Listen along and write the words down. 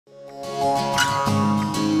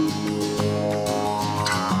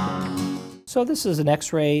So this is an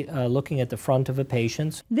x-ray looking at the front of a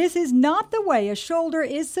patient's. This is not the way a shoulder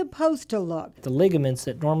is supposed to look. The ligaments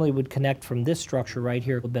that normally would connect from this structure right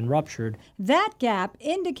here have been ruptured. That gap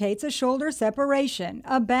indicates a shoulder separation,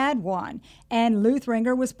 a bad one. Enn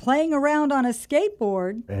Luthringer was playing around on a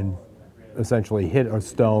skateboard and essentially hit a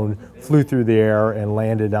stone, flew through the air and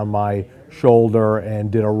landed on my shoulder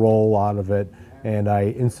and did a roll out of it. And I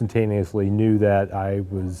instantaneously knew that I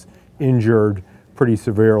was injured pretty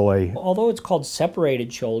severely. Although it's called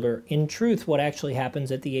separated shoulder, in truth what actually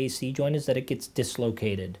happens at the AC joint is that it gets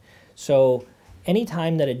dislocated. So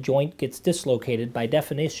anytime that a joint gets dislocated, by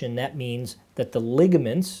definition that means that the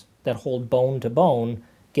ligaments that hold bone to bone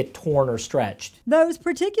get torn or stretched. Those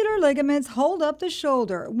particular ligaments hold up the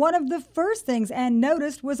shoulder. One of the first things Enn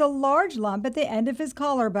noticed was a large lump at the end of his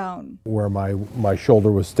collarbone, where my shoulder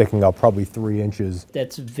was sticking up probably 3 inches.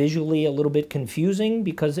 That's visually a little bit confusing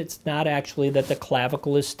because it's not actually that the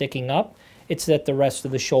clavicle is sticking up, it's that the rest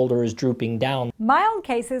of the shoulder is drooping down. Mild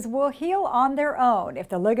cases will heal on their own. If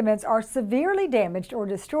the ligaments are severely damaged or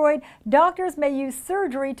destroyed, doctors may use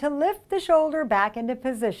surgery to lift the shoulder back into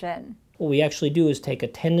position. What we actually do is take a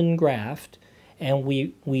tendon graft and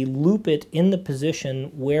we loop it in the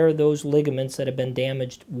position where those ligaments that have been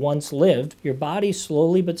damaged once lived. Your body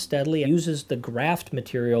slowly but steadily uses the graft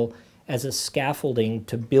material as a scaffolding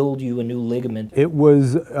to build you a new ligament. It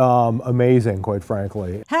was amazing, quite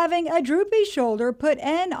frankly. Having a droopy shoulder put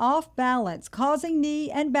Enn off balance, causing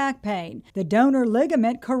knee and back pain. The donor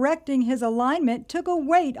ligament correcting his alignment took a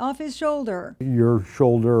weight off his shoulder. Your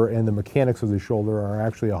shoulder and the mechanics of the shoulder are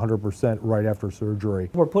actually 100% right after surgery.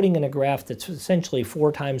 We're putting in a graft that's essentially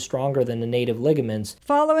 4 times stronger than the native ligaments.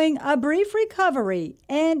 Following a brief recovery,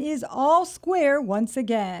 Enn is all square once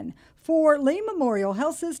again. For Lee Memorial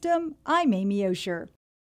Health System, I'm Amy Osher.